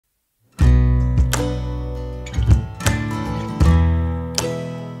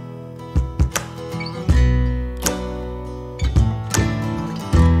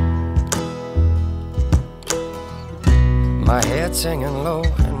head's hanging low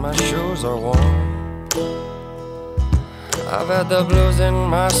and my shoes are worn. I've had the blues in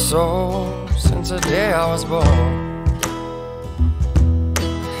my soul since the day I was born.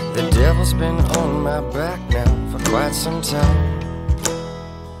 The devil's been on my back now for quite some time.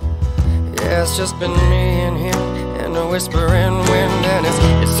 Yeah, it's just been me and him and the whispering wind, and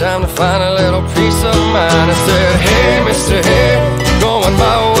it's time to find a little peace of mind. I said, hey, Mr. Head, going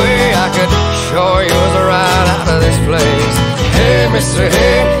my way, I could sure use a ride out of this place. Hey, Mr.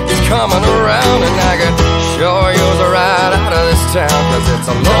 Head, he's coming around, and I could sure use a ride out of this town, 'cause it's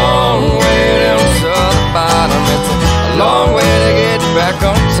a long way down to the bottom, it's a long way to get back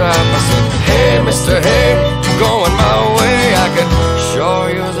on top. I said, hey, Mr. Head, going my way, I could sure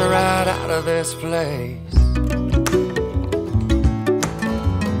use a ride out of this place.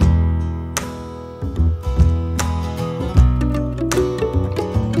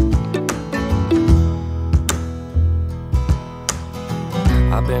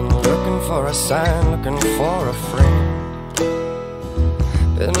 I've been looking for a sign, looking for a friend.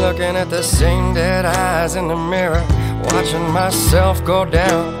 Been looking at the same dead eyes in the mirror, watching myself go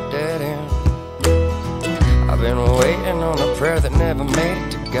down a dead end. I've been waiting on a prayer that never made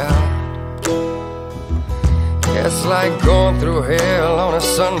it to God. It's like going through hell on a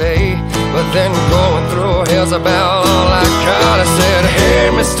Sunday, but then going through hell's about all I got. I said, hey,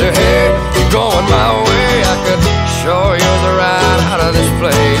 Mr. Head, you're going my way, I could sure use a ride out of this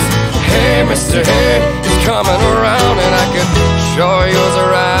place. Hey, Mr. Head, he's coming around, and I could sure use a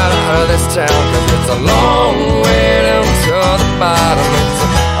ride out of this town, 'cause it's a long way down to the bottom, it's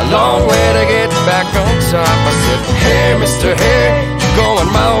a long way to get back on top. I said, hey, Mr. Head, you're going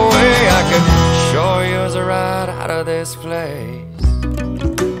my way, I could sure use a ride out of this place.